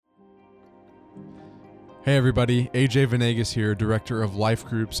Hey everybody, AJ Vanegas here, Director of Life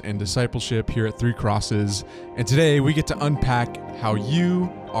Groups and Discipleship here at Three Crosses, and today we get to unpack how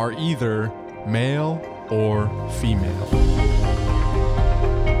you are either male or female.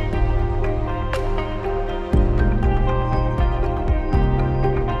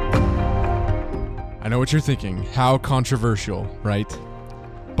 I know what you're thinking, how controversial, right?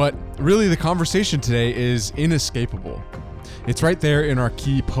 But really the conversation today is inescapable. It's right there in our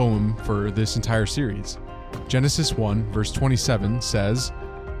key poem for this entire series. Genesis 1, verse 27 says,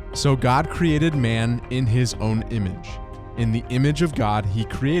 "So God created man in his own image. In the image of God he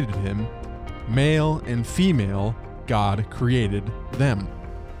created him. Male and female, God created them."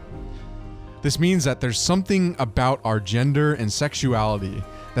 This means that there's something about our gender and sexuality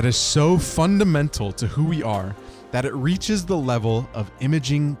that is so fundamental to who we are that it reaches the level of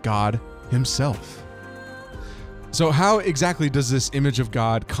imaging God himself. So how exactly does this image of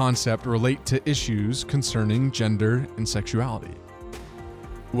God concept relate to issues concerning gender and sexuality?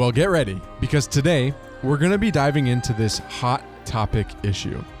 Well, get ready, because today we're going to be diving into this hot topic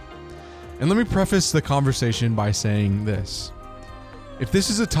issue. And let me preface the conversation by saying this. If this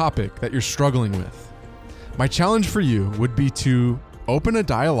is a topic that you're struggling with, my challenge for you would be to open a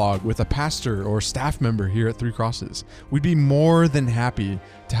dialogue with a pastor or staff member here at Three Crosses. We'd be more than happy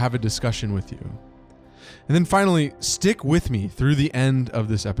to have a discussion with you. And then finally, stick with me through the end of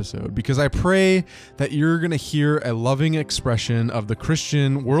this episode, because I pray that you're going to hear a loving expression of the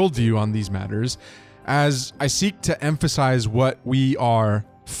Christian worldview on these matters as I seek to emphasize what we are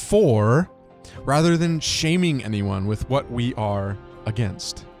for rather than shaming anyone with what we are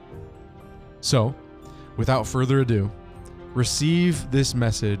against. So, without further ado, receive this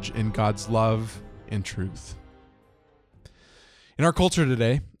message in God's love and truth. In our culture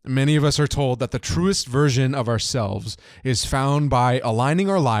today, many of us are told that the truest version of ourselves is found by aligning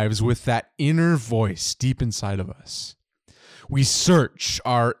our lives with that inner voice deep inside of us. We search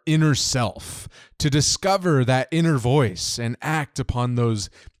our inner self to discover that inner voice and act upon those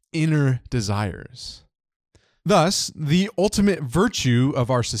inner desires. Thus, the ultimate virtue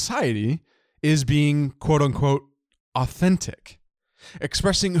of our society is being, quote unquote, authentic,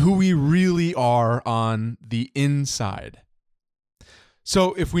 expressing who we really are on the inside.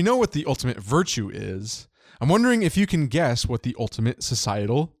 So if we know what the ultimate virtue is, I'm wondering if you can guess what the ultimate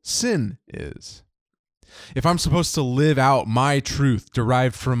societal sin is. If I'm supposed to live out my truth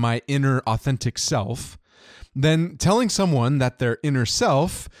derived from my inner authentic self, then telling someone that their inner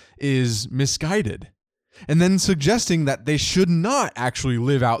self is misguided, and then suggesting that they should not actually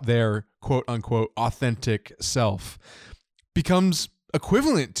live out their quote unquote authentic self becomes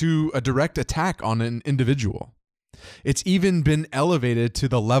equivalent to a direct attack on an individual. It's even been elevated to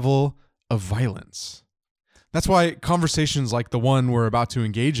the level of violence. That's why conversations like the one we're about to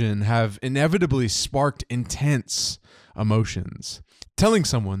engage in have inevitably sparked intense emotions. Telling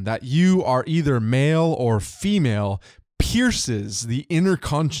someone that you are either male or female pierces the inner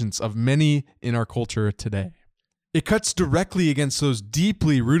conscience of many in our culture today. It cuts directly against those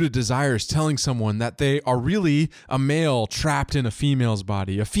deeply rooted desires, telling someone that they are really a male trapped in a female's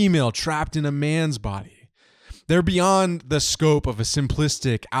body, a female trapped in a man's body. They're beyond the scope of a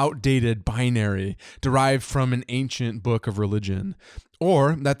simplistic, outdated binary derived from an ancient book of religion,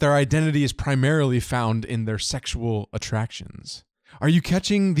 or that their identity is primarily found in their sexual attractions. Are you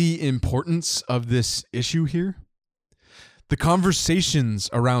catching the importance of this issue here? The conversations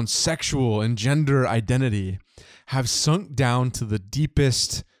around sexual and gender identity have sunk down to the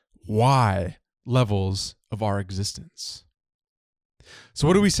deepest why levels of our existence. So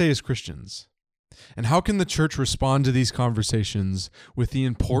what do we say as Christians? And how can the church respond to these conversations with the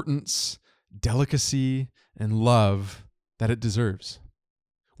importance, delicacy, and love that it deserves?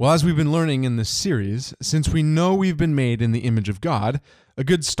 Well, as we've been learning in this series, since we know we've been made in the image of God, a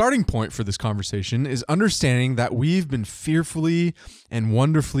good starting point for this conversation is understanding that we've been fearfully and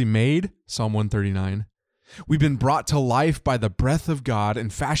wonderfully made, Psalm 139. We've been brought to life by the breath of God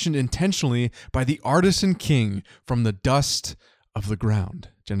and fashioned intentionally by the artisan king from the dust of the ground,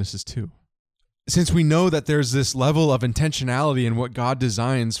 Genesis 2. Since we know that there's this level of intentionality in what God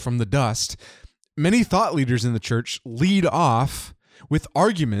designs from the dust, many thought leaders in the church lead off with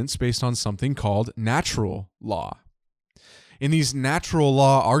arguments based on something called natural law. In these natural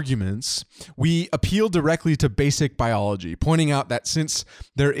law arguments, we appeal directly to basic biology, pointing out that since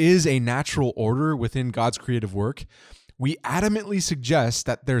there is a natural order within God's creative work, we adamantly suggest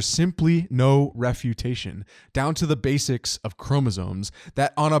that there's simply no refutation, down to the basics of chromosomes,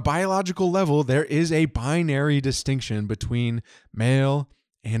 that on a biological level, there is a binary distinction between male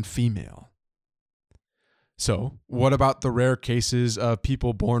and female. So, what about the rare cases of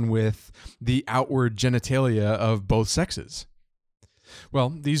people born with the outward genitalia of both sexes?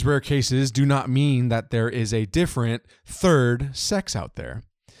 Well, these rare cases do not mean that there is a different third sex out there.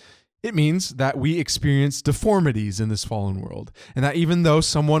 It means that we experience deformities in this fallen world, and that even though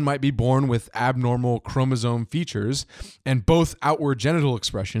someone might be born with abnormal chromosome features and both outward genital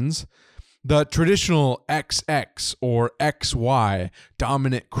expressions, the traditional XX or XY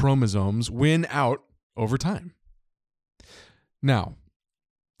dominant chromosomes win out over time. Now,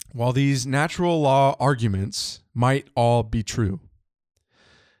 while these natural law arguments might all be true,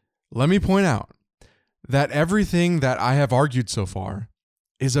 let me point out that everything that I have argued so far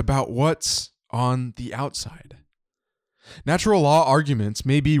is about what's on the outside. Natural law arguments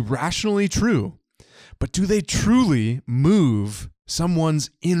may be rationally true, but do they truly move someone's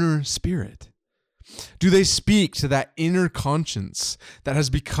inner spirit? Do they speak to that inner conscience that has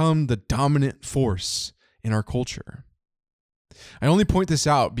become the dominant force in our culture? I only point this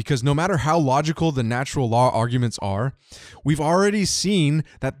out because no matter how logical the natural law arguments are, we've already seen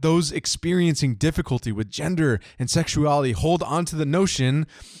that those experiencing difficulty with gender and sexuality hold on to the notion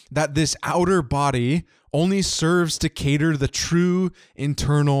that this outer body only serves to cater the true,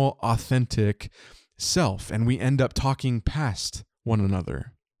 internal, authentic self, and we end up talking past one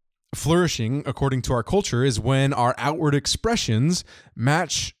another. Flourishing, according to our culture, is when our outward expressions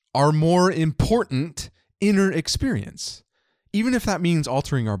match our more important inner experience, even if that means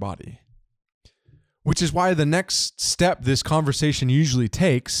altering our body. Which is why the next step this conversation usually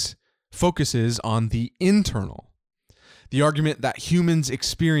takes focuses on the internal. The argument that humans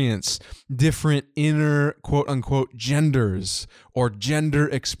experience different inner quote-unquote genders or gender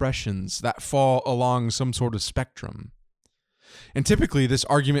expressions that fall along some sort of spectrum. And typically this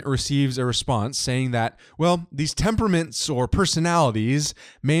argument receives a response saying that, well, these temperaments or personalities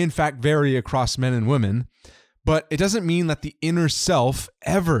may in fact vary across men and women, but it doesn't mean that the inner self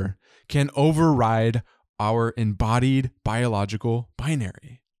ever can override our embodied biological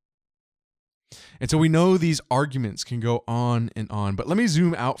binary. And so we know these arguments can go on and on, but let me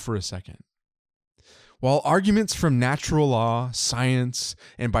zoom out for a second. While arguments from natural law, science,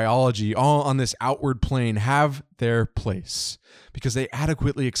 and biology all on this outward plane have their place because they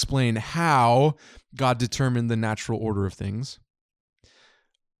adequately explain how God determined the natural order of things,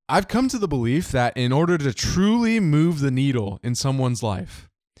 I've come to the belief that in order to truly move the needle in someone's life,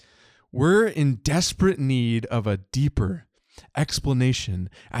 we're in desperate need of a deeper explanation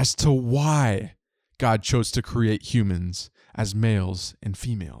as to why God chose to create humans as males and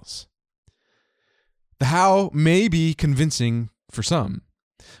females. The how may be convincing for some,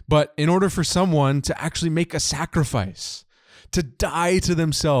 but in order for someone to actually make a sacrifice, to die to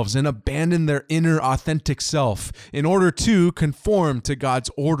themselves and abandon their inner authentic self in order to conform to God's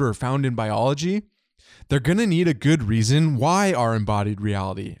order found in biology, they're going to need a good reason why our embodied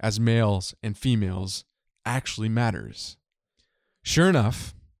reality as males and females actually matters. Sure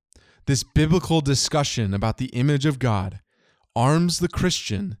enough, this biblical discussion about the image of God arms the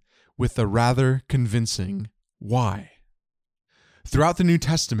Christian with a rather convincing why. Throughout the New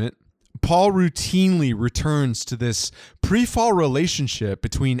Testament, Paul routinely returns to this pre-fall relationship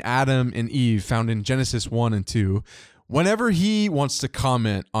between Adam and Eve found in Genesis 1 and 2 whenever he wants to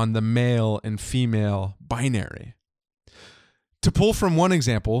comment on the male and female binary. To pull from one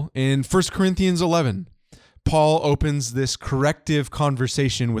example, in 1 Corinthians 11, Paul opens this corrective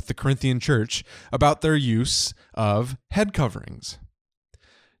conversation with the Corinthian church about their use of head coverings.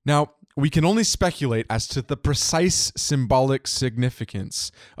 Now, we can only speculate as to the precise symbolic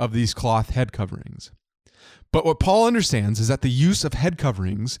significance of these cloth head coverings. But what Paul understands is that the use of head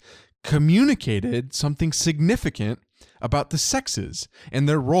coverings communicated something significant about the sexes and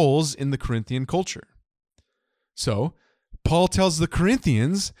their roles in the Corinthian culture. So, Paul tells the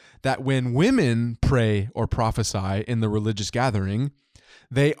Corinthians that when women pray or prophesy in the religious gathering,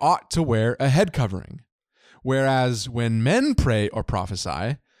 they ought to wear a head covering. Whereas when men pray or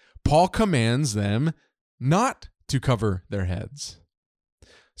prophesy, Paul commands them not to cover their heads.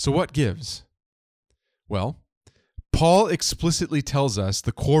 So what gives? Well, Paul explicitly tells us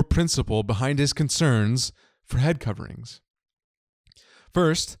the core principle behind his concerns for head coverings.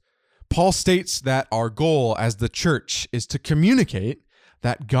 First, Paul states that our goal as the church is to communicate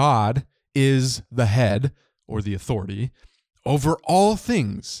that God is the head, or the authority, over all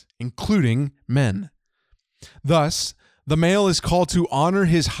things, including men. Thus, the male is called to honor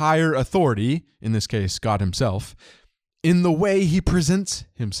his higher authority, in this case, God himself, in the way he presents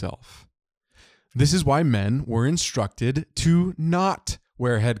himself. This is why men were instructed to not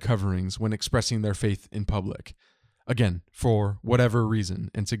wear head coverings when expressing their faith in public. Again, for whatever reason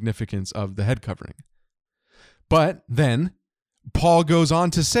and significance of the head covering. But then Paul goes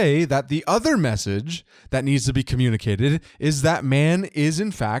on to say that the other message that needs to be communicated is that man is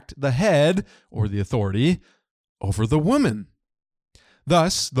in fact the head or the authority over the woman.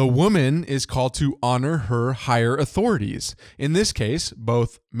 Thus, the woman is called to honor her higher authorities, in this case,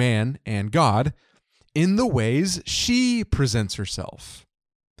 both man and God, in the ways she presents herself.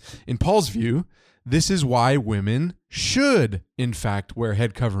 In Paul's view, this is why women should, in fact, wear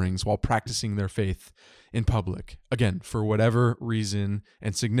head coverings while practicing their faith in public, again, for whatever reason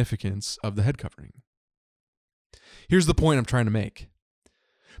and significance of the head covering. Here's the point I'm trying to make.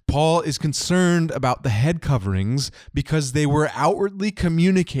 Paul is concerned about the head coverings because they were outwardly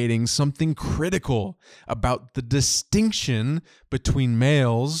communicating something critical about the distinction between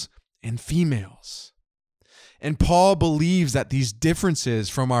males and females. And Paul believes that these differences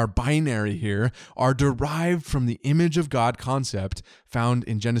from our binary here are derived from the image of God concept found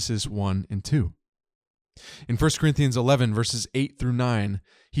in Genesis 1 and 2. In 1 Corinthians 11, verses 8 through 9,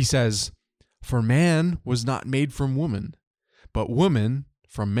 he says, "For man was not made from woman, but woman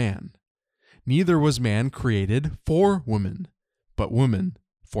from man. Neither was man created for woman, but woman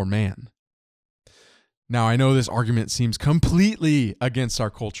for man." Now, I know this argument seems completely against our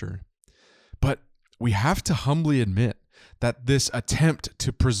culture, but we have to humbly admit that this attempt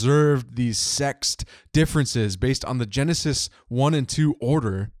to preserve these sexed differences based on the Genesis 1 and 2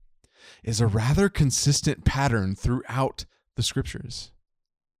 order is a rather consistent pattern throughout the scriptures.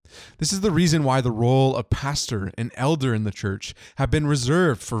 This is the reason why the role of pastor and elder in the church have been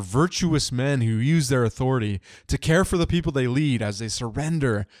reserved for virtuous men who use their authority to care for the people they lead as they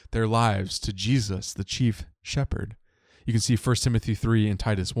surrender their lives to Jesus, the chief shepherd. You can see 1 Timothy 3 and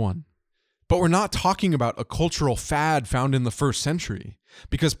Titus 1. But we're not talking about a cultural fad found in the first century,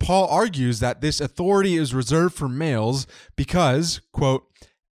 because Paul argues that this authority is reserved for males because, quote,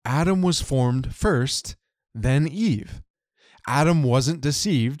 Adam was formed first, then Eve. Adam wasn't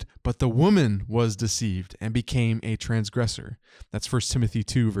deceived, but the woman was deceived and became a transgressor. That's 1 Timothy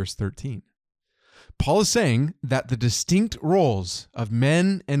 2, verse 13. Paul is saying that the distinct roles of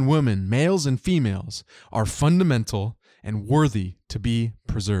men and women, males and females, are fundamental and worthy to be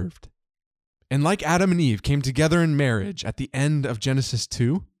preserved. And like Adam and Eve came together in marriage at the end of Genesis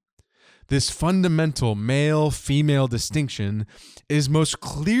 2, this fundamental male-female distinction is most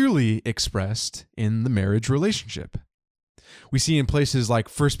clearly expressed in the marriage relationship. We see in places like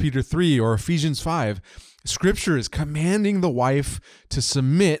 1 Peter 3 or Ephesians 5, Scripture is commanding the wife to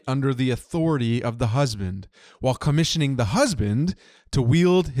submit under the authority of the husband, while commissioning the husband to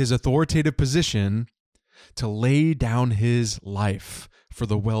wield his authoritative position to lay down his life for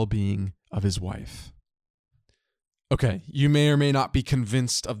the well-being of his wife. Okay, you may or may not be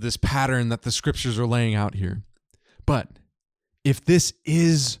convinced of this pattern that the Scriptures are laying out here, but if this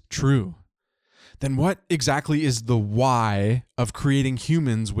is true, then what exactly is the why of creating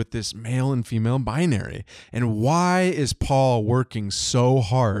humans with this male and female binary? And why is Paul working so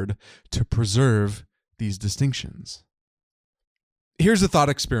hard to preserve these distinctions? Here's a thought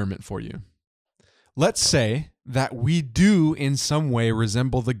experiment for you. Let's say that we do in some way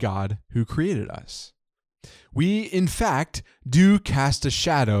resemble the God who created us. We, in fact, do cast a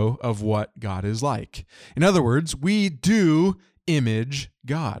shadow of what God is like. In other words, we do image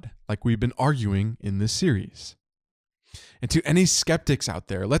God, like we've been arguing in this series. And to any skeptics out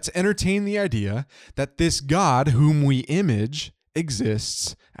there, let's entertain the idea that this God whom we image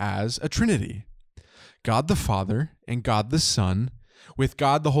exists as a Trinity. God the Father and God the Son, with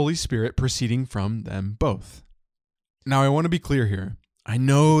God the Holy Spirit proceeding from them both. Now, I want to be clear here. I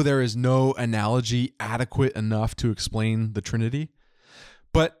know there is no analogy adequate enough to explain the Trinity,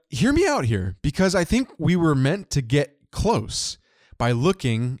 but hear me out here, because I think we were meant to get close by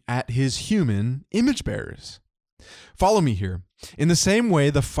looking at his human image bearers. Follow me here. In the same way,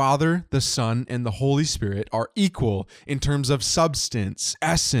 the Father, the Son, and the Holy Spirit are equal in terms of substance,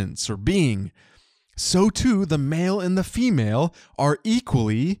 essence, or being, so too the male and the female are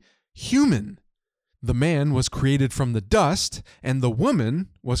equally human. The man was created from the dust, and the woman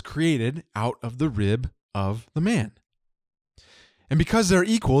was created out of the rib of the man. And because they're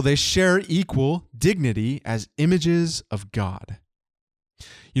equal, they share equal dignity as images of God.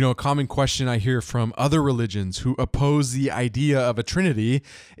 You know, a common question I hear from other religions who oppose the idea of a Trinity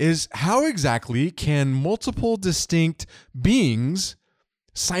is, how exactly can multiple distinct beings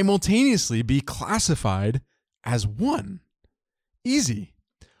simultaneously be classified as one? Easy.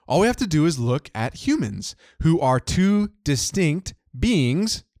 All we have to do is look at humans, who are two distinct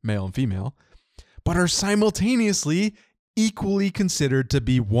beings, male and female, but are simultaneously equally considered to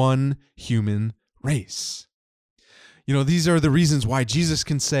be one human race. You know, these are the reasons why Jesus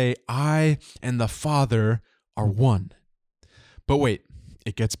can say, I and the Father are one. But wait,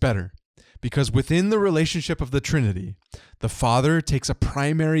 it gets better. Because within the relationship of the Trinity, the Father takes a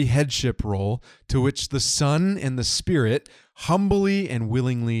primary headship role to which the Son and the Spirit humbly and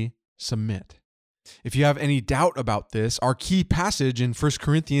willingly submit. If you have any doubt about this, our key passage in 1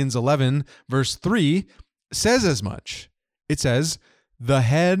 Corinthians 11, verse 3, says as much. It says, "The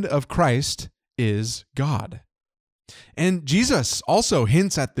head of Christ is God." And Jesus also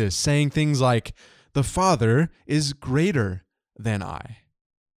hints at this, saying things like, "The Father is greater than I."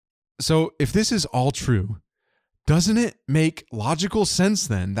 So if this is all true, doesn't it make logical sense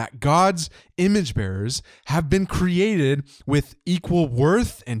then that God's image bearers have been created with equal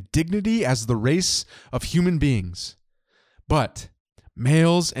worth and dignity as the race of human beings? But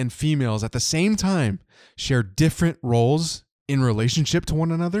males and females at the same time share different roles in relationship to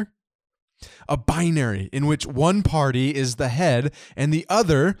one another? A binary in which one party is the head and the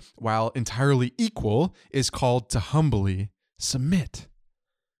other, while entirely equal, is called to humbly submit.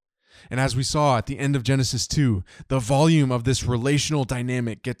 And as we saw at the end of Genesis 2, the volume of this relational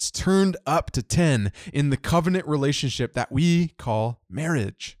dynamic gets turned up to 10 in the covenant relationship that we call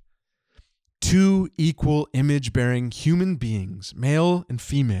marriage. Two equal image-bearing human beings, male and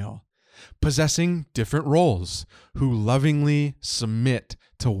female, possessing different roles, who lovingly submit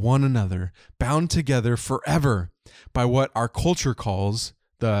to one another, bound together forever by what our culture calls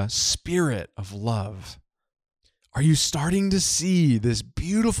the spirit of love. Are you starting to see this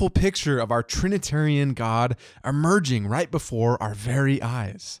beautiful picture of our Trinitarian God emerging right before our very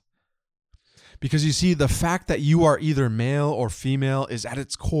eyes? Because you see, the fact that you are either male or female is at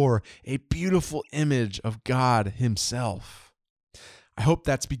its core a beautiful image of God Himself. I hope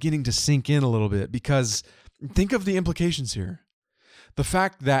that's beginning to sink in a little bit, because think of the implications here. The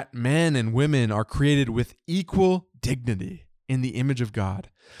fact that men and women are created with equal dignity in the image of God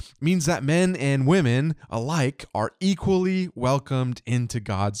means that men and women alike are equally welcomed into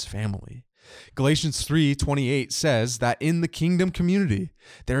God's family. Galatians 3:28 says that in the kingdom community,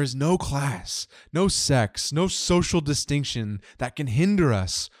 there is no class, no sex, no social distinction that can hinder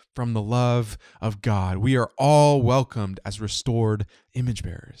us from the love of God. We are all welcomed as restored image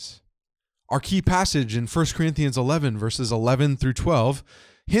bearers. Our key passage in 1 Corinthians 11, verses 11 through 12,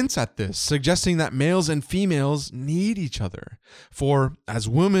 hints at this, suggesting that males and females need each other. For as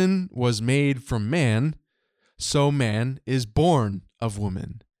woman was made from man, so man is born of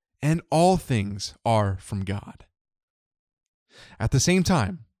woman, and all things are from God. At the same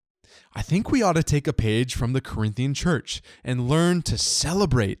time, I think we ought to take a page from the Corinthian church and learn to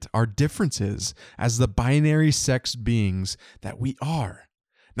celebrate our differences as the binary sexed beings that we are,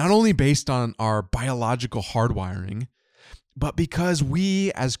 not only based on our biological hardwiring, but because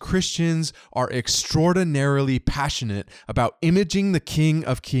we as Christians are extraordinarily passionate about imaging the King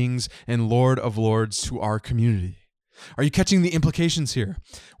of Kings and Lord of Lords to our community. Are you catching the implications here?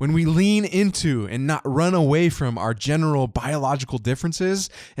 When we lean into and not run away from our general biological differences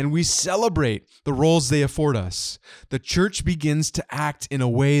and we celebrate the roles they afford us, the church begins to act in a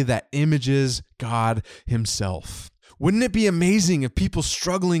way that images God Himself. Wouldn't it be amazing if people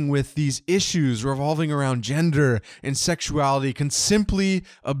struggling with these issues revolving around gender and sexuality can simply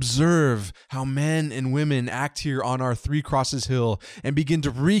observe how men and women act here on our Three Crosses Hill and begin to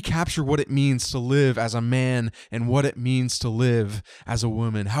recapture what it means to live as a man and what it means to live as a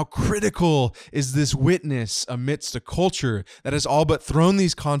woman? How critical is this witness amidst a culture that has all but thrown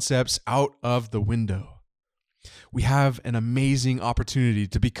these concepts out of the window? We have an amazing opportunity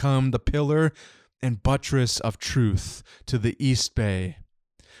to become the pillar and buttress of truth to the East Bay.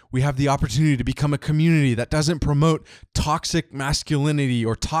 We have the opportunity to become a community that doesn't promote toxic masculinity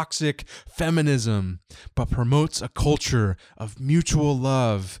or toxic feminism, but promotes a culture of mutual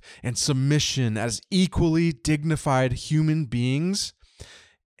love and submission as equally dignified human beings,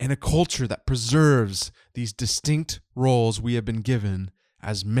 and a culture that preserves these distinct roles we have been given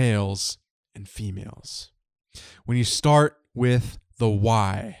as males and females. When you start with the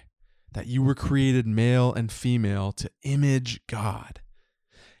why, that you were created male and female to image God,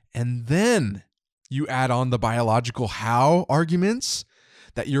 and then you add on the biological how arguments,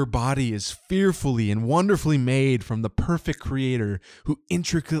 that your body is fearfully and wonderfully made from the perfect Creator who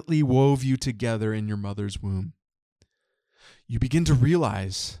intricately wove you together in your mother's womb, you begin to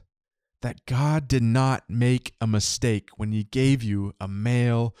realize that God did not make a mistake when He gave you a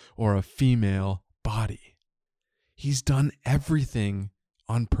male or a female body. He's done everything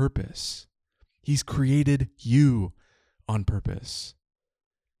on purpose. He's created you on purpose.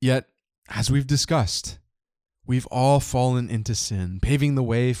 Yet, as we've discussed, We've all fallen into sin, paving the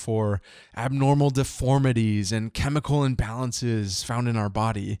way for abnormal deformities and chemical imbalances found in our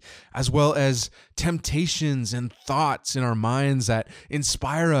body, as well as temptations and thoughts in our minds that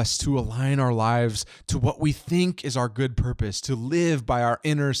inspire us to align our lives to what we think is our good purpose, to live by our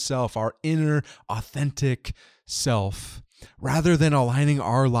inner self, our inner authentic self, rather than aligning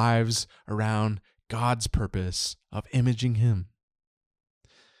our lives around God's purpose of imaging Him.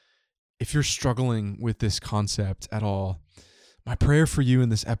 If you're struggling with this concept at all, my prayer for you in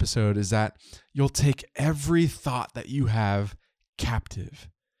this episode is that you'll take every thought that you have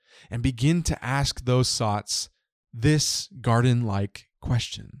captive and begin to ask those thoughts this garden-like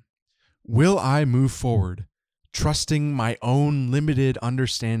question. Will I move forward, trusting my own limited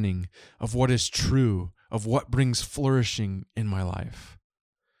understanding of what is true, of what brings flourishing in my life?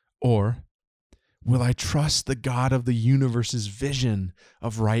 Or will I trust the God of the universe's vision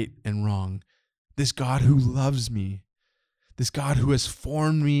of right and wrong? This God who loves me, this God who has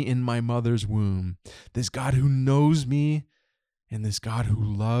formed me in my mother's womb, this God who knows me, and this God who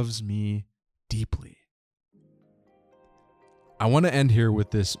loves me deeply. I want to end here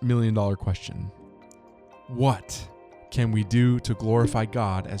with this $1 million question. What can we do to glorify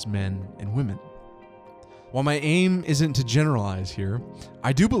God as men and women? While my aim isn't to generalize here,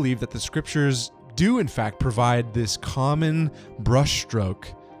 I do believe that the scriptures do in fact provide this common brushstroke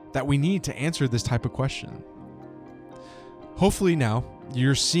that we need to answer this type of question. Hopefully now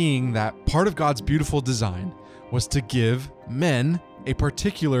you're seeing that part of God's beautiful design was to give men a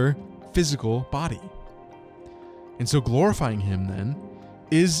particular physical body. And so glorifying Him then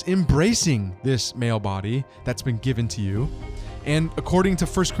is embracing this male body that's been given to you, and according to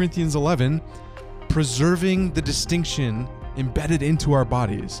 1 Corinthians 11, preserving the distinction embedded into our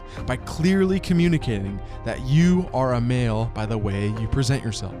bodies by clearly communicating that you are a male by the way you present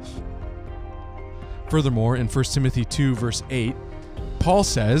yourself. Furthermore, in 1 Timothy 2, verse 8, Paul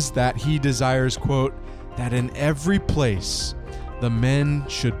says that he desires, quote, that in every place the men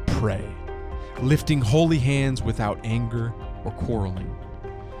should pray, lifting holy hands without anger or quarreling.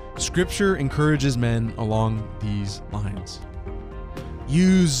 Scripture encourages men along these lines.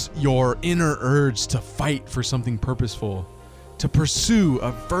 Use your inner urge to fight for something purposeful, to pursue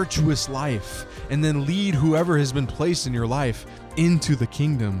a virtuous life, and then lead whoever has been placed in your life into the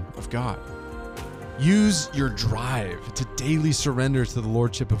kingdom of God. Use your drive to daily surrender to the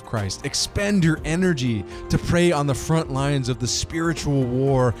Lordship of Christ. Expend your energy to pray on the front lines of the spiritual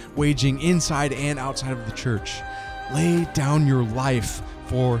war waging inside and outside of the church. Lay down your life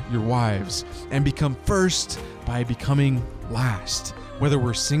for your wives and become first by becoming last. Whether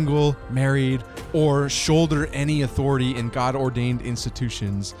we're single, married, or shoulder any authority in God-ordained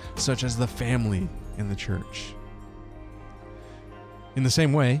institutions such as the family and the church. In the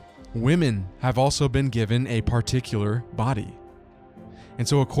same way, women have also been given a particular body. And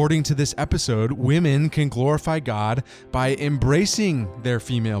so according to this episode, women can glorify God by embracing their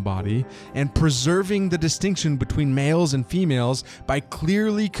female body and preserving the distinction between males and females by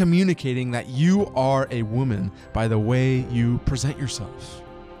clearly communicating that you are a woman by the way you present yourself.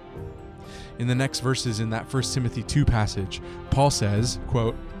 In the next verses in that 1 Timothy 2 passage, Paul says,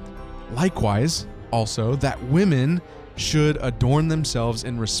 quote, likewise, also, that women should adorn themselves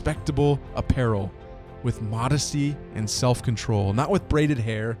in respectable apparel, with modesty and self-control, not with braided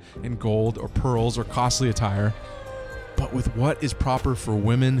hair and gold or pearls or costly attire, but with what is proper for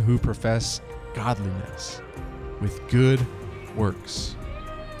women who profess godliness, with good works.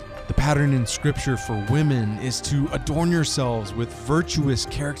 The pattern in Scripture for women is to adorn yourselves with virtuous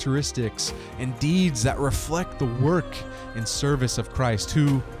characteristics and deeds that reflect the work and service of Christ,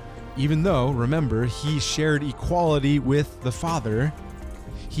 who, even though, remember, He shared equality with the Father,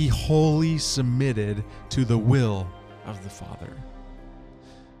 He wholly submitted to the will of the Father.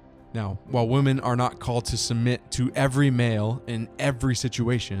 Now, while women are not called to submit to every male in every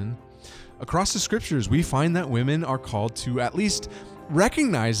situation, across the Scriptures we find that women are called to at least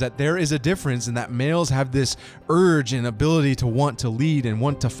recognize that there is a difference and that males have this urge and ability to want to lead and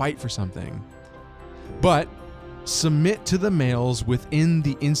want to fight for something. But submit to the males within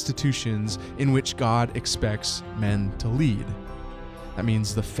the institutions in which God expects men to lead. That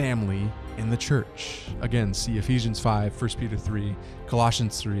means the family in the church. Again, see Ephesians 5, 1 Peter 3,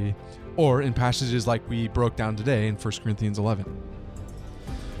 Colossians 3, or in passages like we broke down today in 1 Corinthians 11.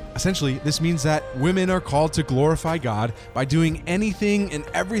 Essentially, this means that women are called to glorify God by doing anything and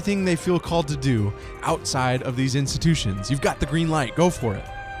everything they feel called to do outside of these institutions. You've got the green light, go for it.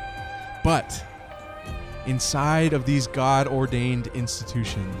 But inside of these God-ordained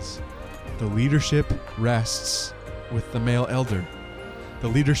institutions, the leadership rests with the male elder. The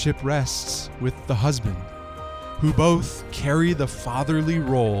leadership rests with the husband. who both carry the fatherly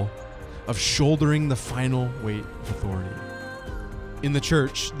role of shouldering the final weight of authority. In the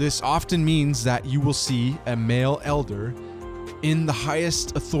church, this often means that you will see a male elder in the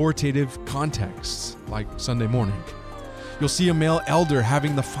highest authoritative contexts, like Sunday morning. You'll see a male elder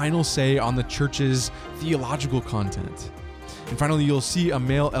having the final say on the church's theological content. And finally, you'll see a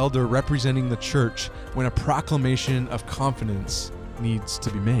male elder representing the church when a proclamation of confidence needs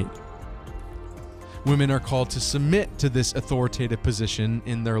to be made. Women are called to submit to this authoritative position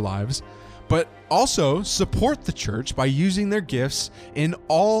in their lives, but also support the church by using their gifts in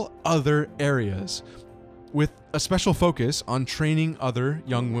all other areas, with a special focus on training other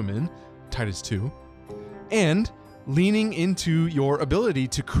young women, Titus 2, and leaning into your ability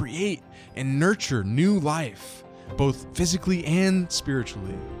to create and nurture new life, both physically and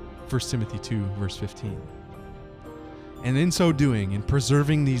spiritually, 1 Timothy 2, verse 15. And in so doing, in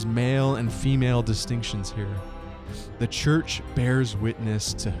preserving these male and female distinctions here, the church bears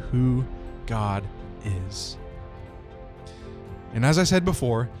witness to who God is. And as I said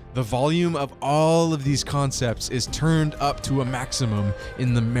before, the volume of all of these concepts is turned up to a maximum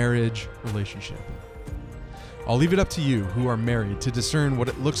in the marriage relationship. I'll leave it up to you who are married to discern what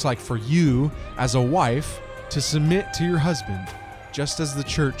it looks like for you as a wife to submit to your husband, just as the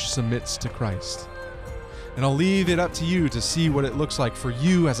church submits to Christ. And I'll leave it up to you to see what it looks like for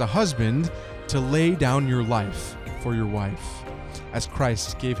you as a husband to lay down your life for your wife, as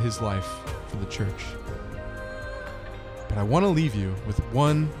Christ gave his life for the church. But I want to leave you with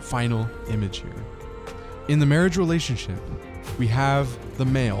one final image here. In the marriage relationship, we have the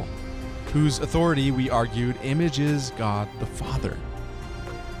male, whose authority, we argued, images God the Father.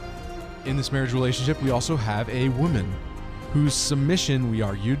 In this marriage relationship, we also have a woman, whose submission, we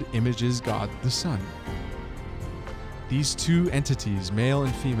argued, images God the Son. These two entities, male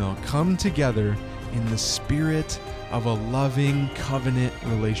and female, come together in the spirit of a loving covenant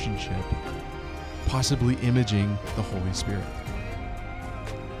relationship, possibly imaging the Holy Spirit.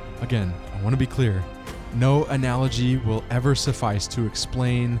 Again, I want to be clear. No analogy will ever suffice to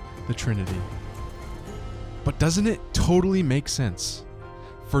explain the Trinity. But doesn't it totally make sense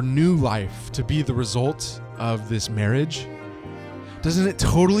for new life to be the result of this marriage? Doesn't it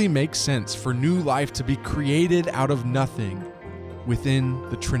totally make sense for new life to be created out of nothing within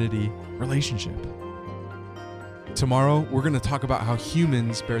the Trinity relationship? Tomorrow, we're going to talk about how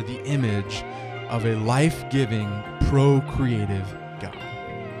humans bear the image of a life-giving, procreative God.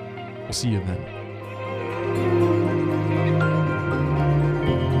 We'll see you then.